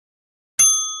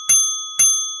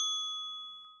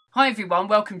Hi everyone,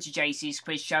 welcome to JC's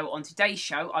quiz show. On today's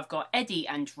show, I've got Eddie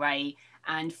and Ray,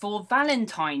 and for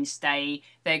Valentine's Day,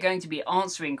 they're going to be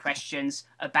answering questions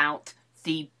about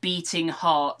the beating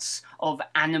hearts of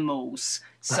animals.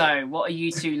 So, what are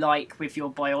you two like with your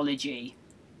biology?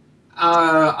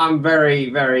 I'm very,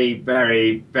 very,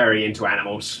 very, very into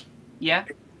animals. Yeah?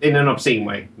 In an obscene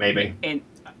way, maybe.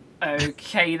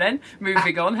 Okay then,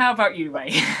 moving on. How about you,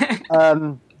 Ray?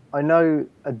 I know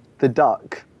the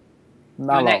duck.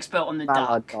 You're an expert on the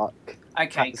mallard duck. duck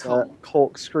Okay, has cool. a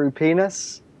corkscrew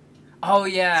penis. Oh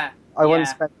yeah. I once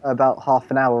spent about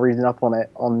half an hour reading up on it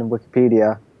on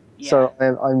Wikipedia, so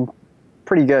I'm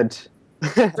pretty good.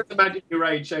 Just imagine you,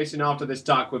 Ray, chasing after this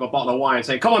duck with a bottle of wine and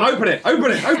saying, "Come on, open it, open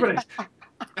it, open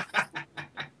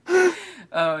it!"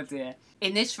 Oh dear.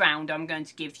 In this round, I'm going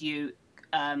to give you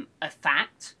a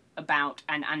fact about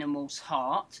an animal's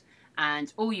heart,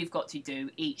 and all you've got to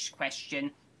do each question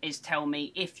is tell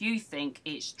me if you think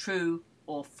it's true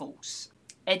or false.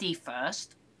 Eddie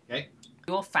first. Okay.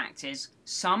 Your fact is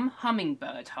some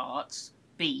hummingbird hearts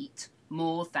beat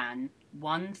more than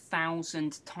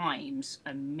 1,000 times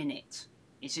a minute.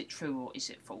 Is it true or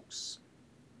is it false?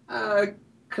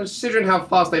 Considering how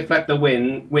fast they flap their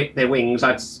wings,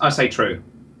 I'd say true.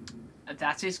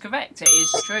 That is correct. It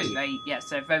is true.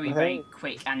 They're very, very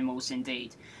quick animals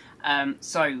indeed.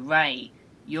 So, Ray,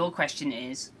 your question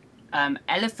is,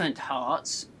 elephant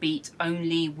hearts beat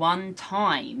only 1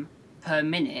 time per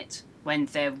minute when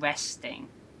they're resting.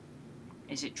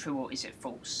 Is it true or is it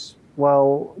false?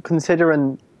 Well,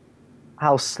 considering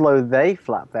how slow they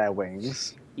flap their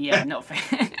wings... Yeah, not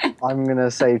fair. I'm going to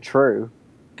say true.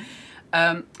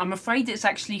 I'm afraid it's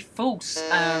actually false.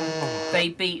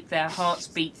 Their hearts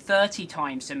beat 30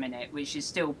 times a minute, which is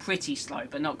still pretty slow,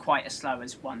 but not quite as slow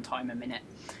as 1 time a minute.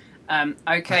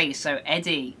 Okay, so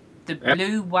Eddie, the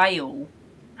blue whale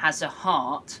has a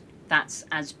heart that's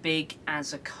as big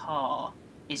as a car.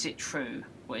 Is it true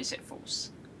or is it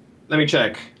false? Let me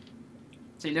check.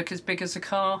 Does it look as big as a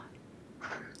car?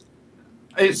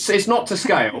 It's not to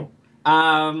scale. But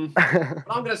I'm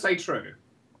going to say true.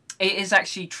 It is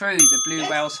actually true. The blue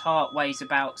whale's heart weighs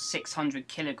about 600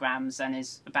 kilograms and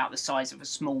is about the size of a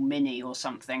small Mini or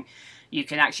something. You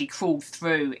can actually crawl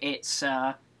through its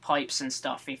pipes and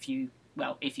stuff if you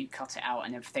cut it out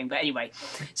and everything. But anyway,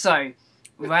 so,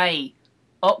 Ray,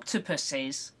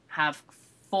 octopuses have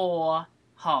 4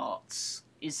 hearts.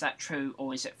 Is that true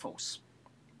or is it false?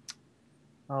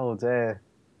 Oh dear.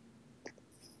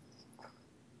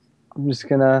 I'm just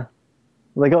gonna...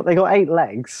 They got 8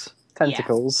 legs.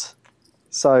 Tentacles. Yeah.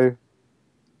 So,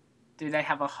 do they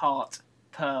have a heart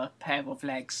per pair of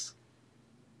legs?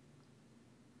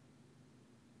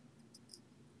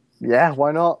 Yeah,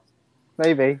 why not?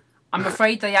 Maybe. I'm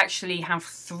afraid they actually have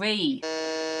 3.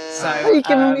 So are you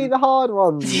giving me the hard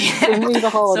ones? Yeah. Giving me the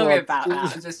hard Sorry ones. about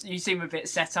that. You seem a bit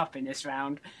set up in this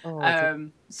round. Oh,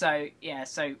 so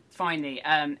finally,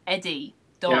 Eddie,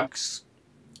 dogs. Yeah.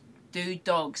 Do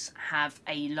dogs have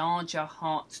a larger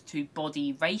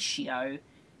heart-to-body ratio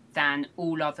than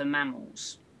all other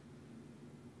mammals?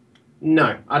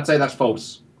 No, I'd say that's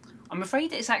false. I'm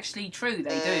afraid it's actually true,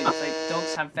 they do. So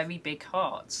dogs have very big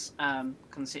hearts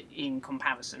in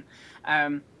comparison.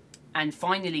 And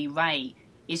finally, Ray,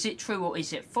 is it true or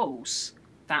is it false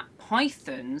that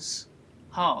pythons'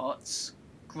 hearts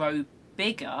grow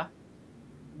bigger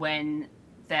when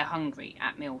they're hungry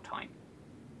at mealtime?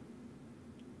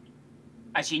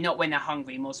 Actually, not when they're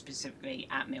hungry, more specifically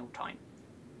at mealtime.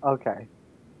 Okay.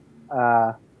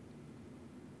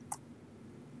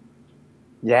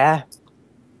 Yeah.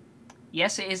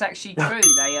 Yes, it is actually true.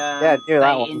 They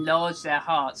enlarge their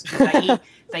hearts.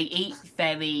 They eat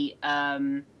very.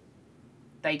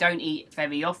 They don't eat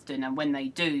very often, and when they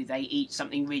do, they eat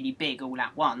something really big all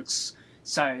at once.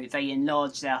 So they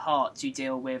enlarge their heart to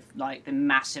deal with like the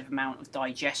massive amount of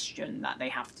digestion that they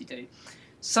have to do.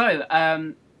 So.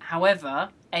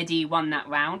 However, Eddie won that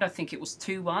round. I think it was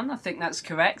 2-1. I think that's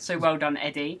correct. So well done,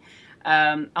 Eddie.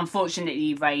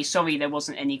 Unfortunately, Ray, sorry there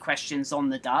wasn't any questions on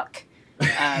the duck,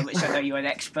 which I know you're an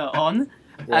expert on.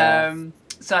 Yeah.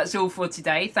 So that's all for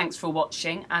today. Thanks for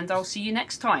watching, and I'll see you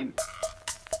next time.